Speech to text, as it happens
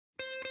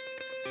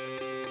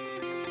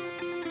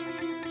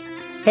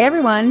Hey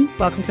everyone,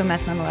 welcome to A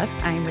Mess Nonetheless.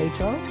 I'm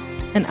Rachel.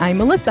 And I'm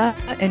Melissa,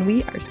 and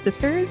we are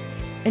sisters.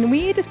 And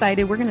we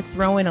decided we're going to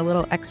throw in a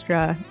little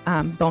extra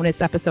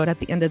bonus episode at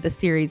the end of the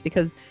series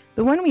because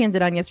the one we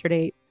ended on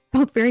yesterday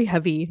felt very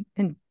heavy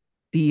and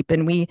deep,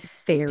 and we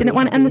didn't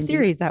want to end the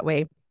series that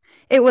way.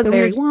 It was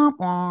very womp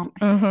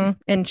womp.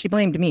 And she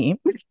blamed me.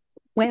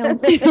 Well,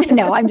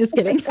 no, I'm just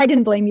kidding. I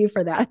didn't blame you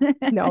for that.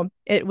 No,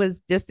 it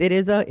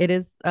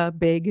is a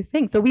big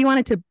thing. So we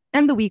wanted to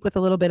end the week with a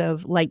little bit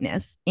of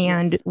lightness,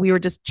 and we were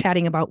just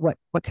chatting about what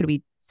could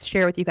we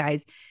share with you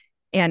guys.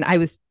 And I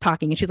was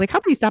talking, and she's like, "How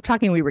about you stop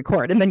talking and we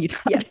record, and then you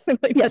talk?" Yes,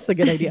 like, that's a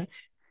good idea.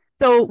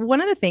 So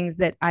one of the things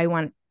that I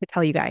want to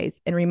tell you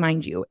guys and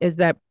remind you is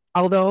that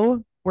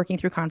although working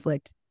through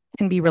conflict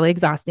can be really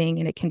exhausting,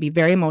 and it can be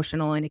very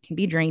emotional, and it can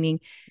be draining,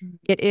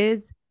 it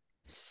is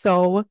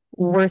so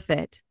worth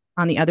it.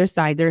 On the other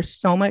side, there's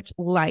so much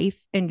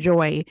life and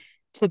joy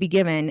to be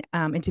given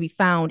and to be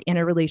found in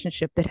a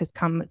relationship that has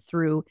come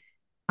through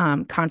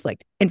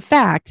conflict. In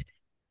fact,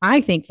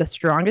 I think the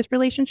strongest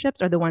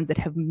relationships are the ones that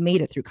have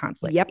made it through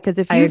conflict. Yep, because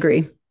if I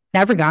agree.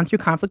 Never gone through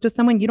conflict with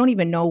someone, you don't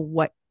even know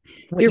what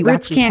your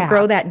roots can't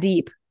grow that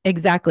deep.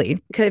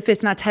 Exactly. Because if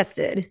it's not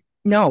tested.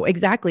 No,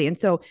 exactly. And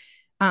so,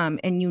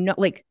 and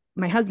like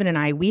my husband and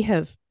I, we've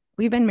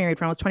been married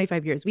for almost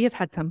 25 years. We have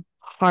had some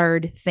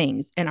hard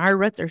things, and our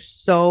roots are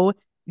so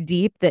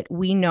deep that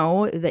we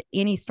know that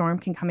any storm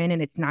can come in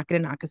and it's not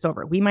going to knock us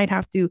over. We might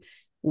have to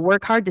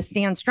work hard to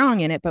stand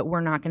strong in it, but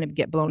we're not going to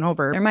get blown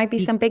over. There might be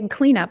some big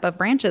cleanup of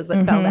branches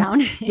that fell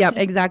down. Yep,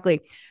 exactly.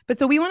 But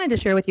so we wanted to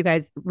share with you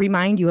guys,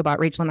 remind you about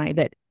Rachel and I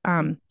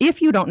that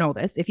if you don't know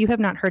this, if you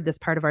have not heard this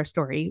part of our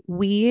story,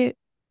 we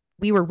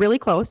were really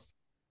close,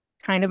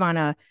 kind of on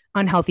a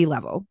unhealthy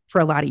level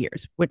for a lot of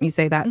years. Wouldn't you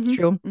say that's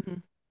true?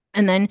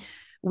 And then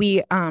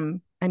we,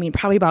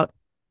 probably about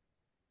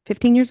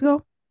 15 years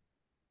ago.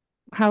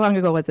 How long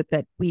ago was it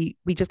that we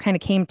just kind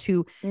of came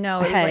to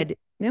a head?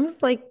 It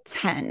was like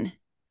 10.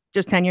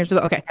 Just 10 years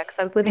ago? Okay. Because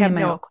I was living in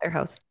my Eau Claire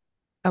house.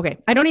 Okay.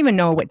 I don't even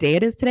know what day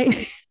it is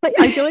today.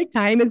 I feel like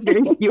time is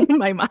very skewed in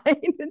my mind.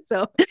 And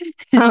so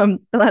the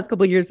last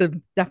couple of years have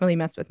definitely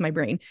messed with my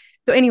brain.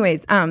 So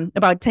anyways,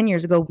 about 10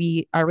 years ago,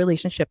 our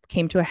relationship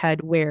came to a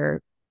head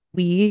where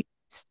we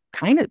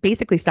kind of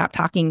basically stopped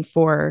talking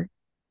for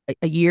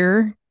a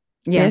year.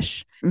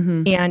 Ish.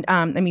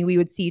 And we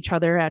would see each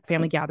other at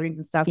family gatherings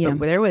and stuff, but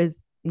there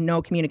was no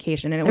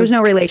communication, and there was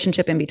no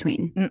relationship in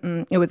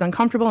between. It was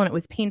uncomfortable, and it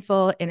was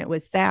painful, and it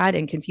was sad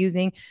and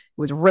confusing. It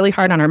was really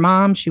hard on our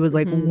mom. She was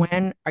like,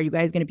 "When are you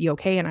guys going to be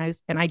okay?" And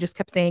I just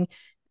kept saying,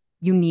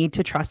 "You need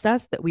to trust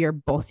us that we are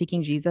both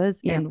seeking Jesus,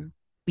 and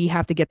we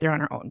have to get there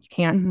on our own.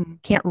 You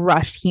can't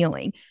rush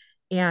healing."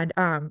 And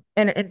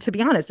to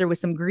be honest, there was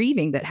some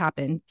grieving that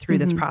happened through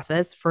this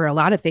process for a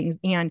lot of things,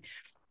 and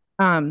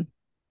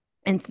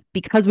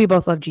because we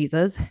both love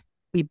Jesus,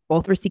 we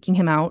both were seeking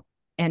him out.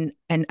 And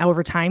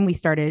over time, we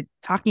started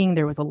talking.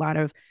 There was a lot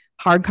of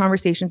hard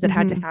conversations that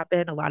had to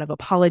happen, a lot of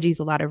apologies,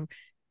 a lot of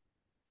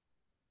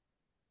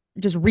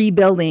just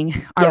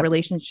rebuilding our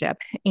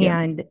relationship.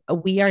 And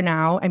we are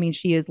now,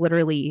 she is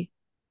literally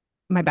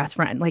my best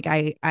friend. Like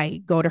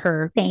I go to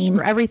her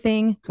for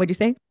everything. What'd you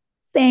say?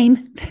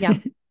 Same. Yeah.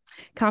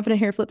 Confident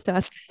hair flips to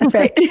us. That's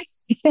right.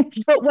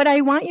 But what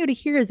I want you to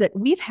hear is that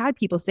we've had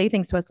people say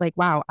things to us like,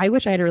 "Wow, I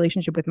wish I had a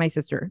relationship with my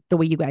sister the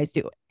way you guys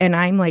do." And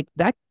I'm like,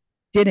 that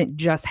didn't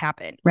just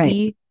happen. Right.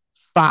 We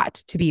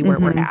fought to be where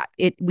we're at.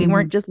 We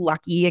weren't just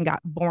lucky and got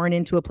born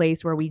into a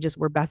place where we just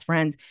were best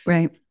friends.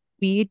 Right.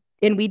 We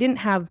didn't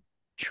have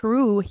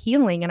true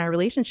healing in our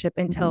relationship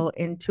until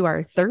into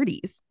our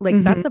 30s.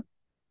 Like that's a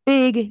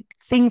big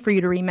thing for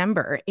you to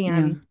remember.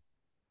 And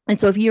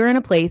so if you're in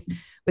a place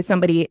with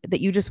somebody that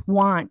you just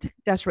want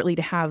desperately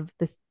to have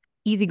this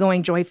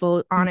easygoing,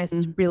 joyful,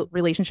 honest, real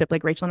relationship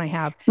like Rachel and I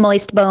have.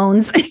 Moist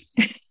bones.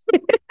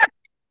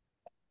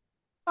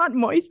 Not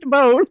moist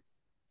bones.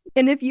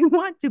 And if you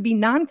want to be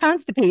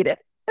non-constipated.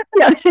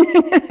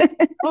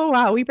 Oh,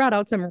 wow. We brought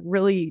out some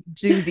really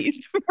doozies.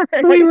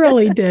 We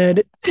really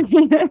did.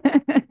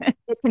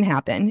 It can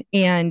happen.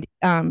 And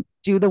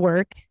do the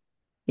work.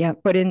 Yeah.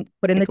 Put in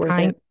the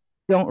time.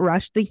 Don't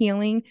rush the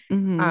healing.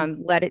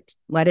 Let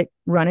it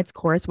run its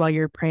course while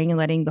you're praying and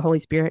letting the Holy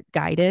Spirit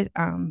guide it.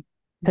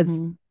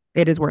 Because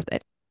it is worth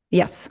it.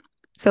 Yes.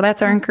 So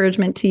that's our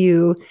encouragement to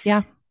you.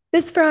 Yeah.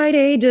 This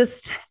Friday,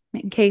 just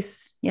in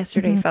case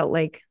yesterday felt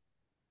like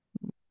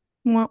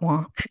wah,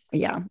 wah.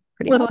 Yeah.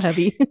 Pretty little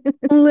heavy.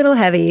 A little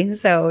heavy.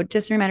 So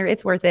just a reminder,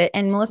 it's worth it.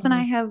 And Melissa and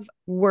I have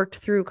worked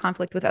through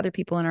conflict with other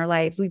people in our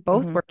lives. We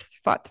both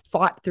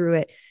fought through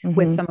it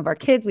with some of our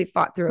kids. We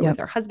fought through it with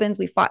our husbands.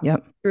 We fought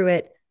through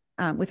it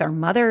with our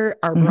mother,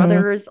 our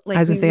brothers, like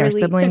our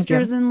siblings,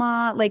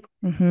 sisters-in-law, like,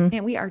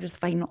 man, we are just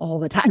fighting all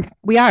the time.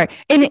 We are.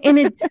 And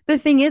the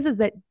thing is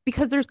that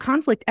because there's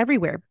conflict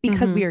everywhere,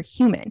 because we are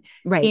human.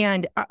 Right.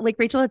 And like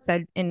Rachel had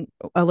said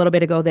a little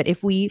bit ago, that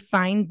if we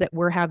find that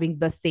we're having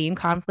the same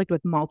conflict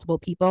with multiple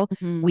people,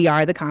 we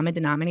are the common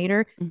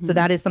denominator. So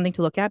that is something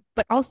to look at.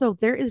 But also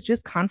there is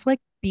just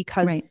conflict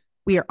because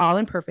we are all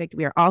imperfect.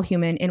 We are all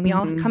human, and we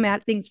all come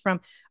at things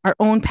from our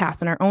own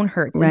past and our own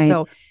hurts. Right. And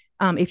so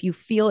if you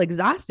feel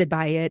exhausted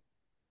by it,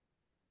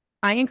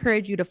 I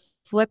encourage you to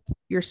flip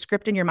your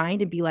script in your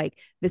mind and be like,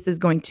 this is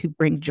going to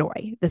bring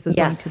joy. This is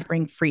going to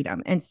bring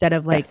freedom, instead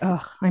of like,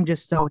 oh, I'm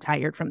just so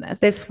tired from this.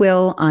 This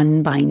will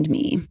unbind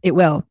me. It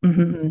will.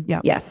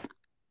 Yeah. Yes.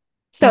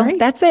 So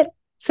that's it.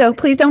 So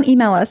please don't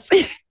email us.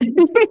 If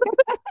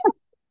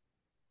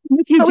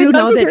you do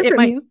know that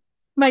it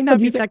might not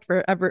be checked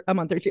for ever a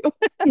month or two.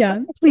 Yeah.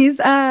 Please.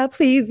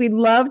 We'd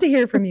love to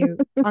hear from you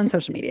on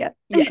social media.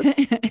 Yes.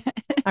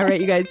 All right,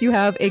 you guys, you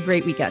have a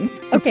great weekend.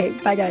 Okay.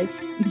 Bye, guys.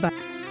 Bye.